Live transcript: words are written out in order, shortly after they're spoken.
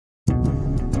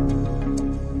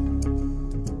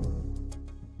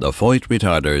the Voith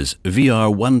retarders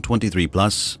VR123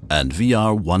 Plus and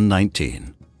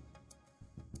VR119.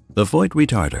 The Voith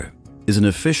retarder is an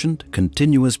efficient,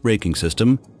 continuous braking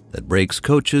system that brakes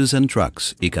coaches and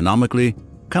trucks economically,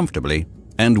 comfortably,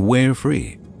 and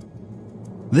wear-free.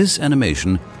 This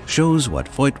animation shows what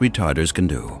Voith retarders can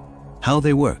do, how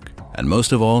they work, and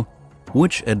most of all,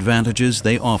 which advantages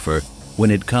they offer when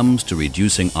it comes to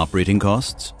reducing operating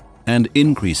costs and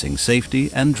increasing safety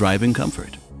and driving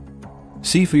comfort.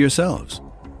 See for yourselves.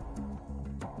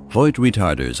 Voith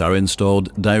retarders are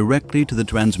installed directly to the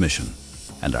transmission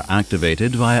and are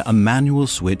activated via a manual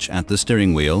switch at the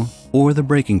steering wheel or the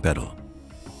braking pedal.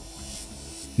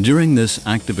 During this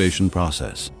activation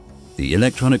process, the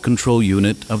electronic control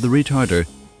unit of the retarder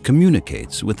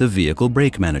communicates with the vehicle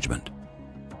brake management.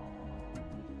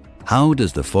 How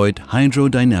does the Voith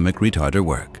hydrodynamic retarder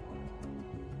work?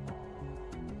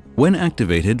 When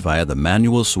activated via the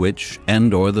manual switch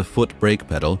and/or the foot brake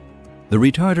pedal, the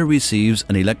retarder receives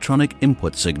an electronic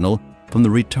input signal from the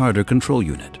retarder control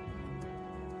unit.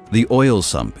 The oil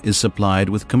sump is supplied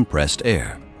with compressed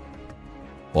air.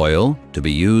 Oil, to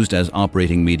be used as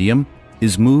operating medium,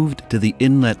 is moved to the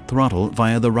inlet throttle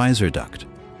via the riser duct,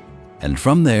 and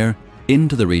from there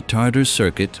into the retarder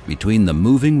circuit between the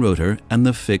moving rotor and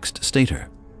the fixed stator.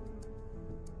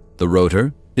 The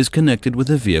rotor is connected with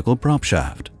the vehicle prop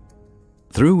shaft.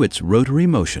 Through its rotary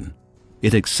motion,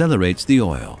 it accelerates the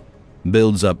oil,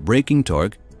 builds up braking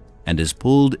torque, and is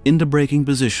pulled into braking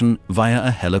position via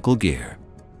a helical gear.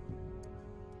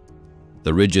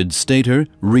 The rigid stator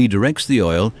redirects the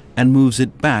oil and moves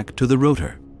it back to the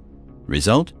rotor.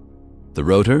 Result: the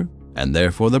rotor, and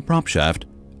therefore the prop shaft,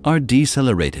 are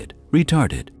decelerated,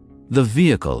 retarded. The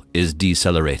vehicle is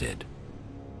decelerated.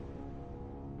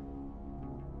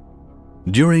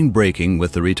 During braking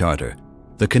with the retarder,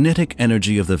 the kinetic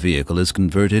energy of the vehicle is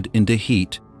converted into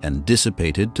heat and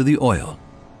dissipated to the oil.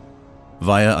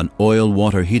 Via an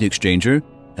oil-water heat exchanger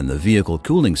and the vehicle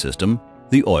cooling system,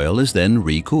 the oil is then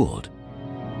recooled.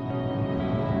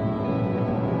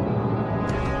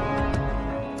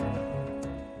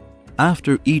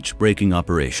 After each braking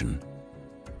operation,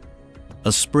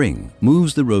 a spring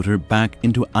moves the rotor back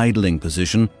into idling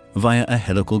position via a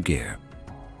helical gear.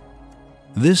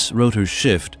 This rotor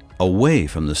shift away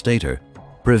from the stator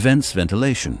prevents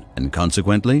ventilation and,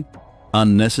 consequently,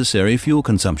 unnecessary fuel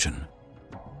consumption.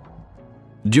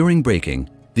 During braking,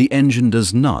 the engine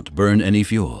does not burn any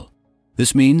fuel.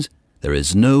 This means there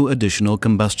is no additional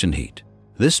combustion heat.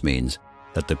 This means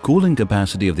that the cooling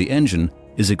capacity of the engine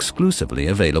is exclusively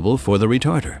available for the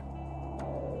retarder.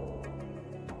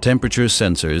 Temperature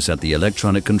sensors at the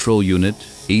electronic control unit,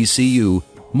 ECU,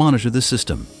 monitor the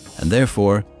system and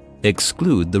therefore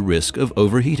exclude the risk of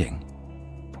overheating.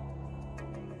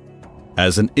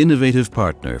 As an innovative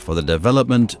partner for the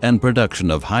development and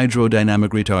production of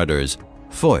hydrodynamic retarders,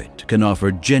 Voith can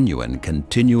offer genuine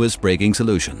continuous braking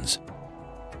solutions.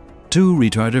 2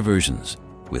 retarder versions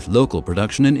with local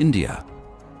production in India,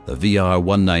 the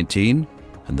VR119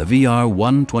 and the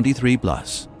VR123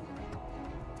 Plus.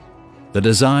 The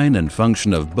design and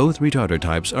function of both retarder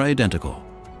types are identical,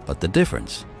 but the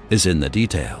difference is in the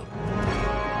detail.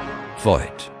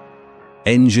 Voith,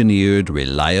 engineered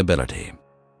reliability.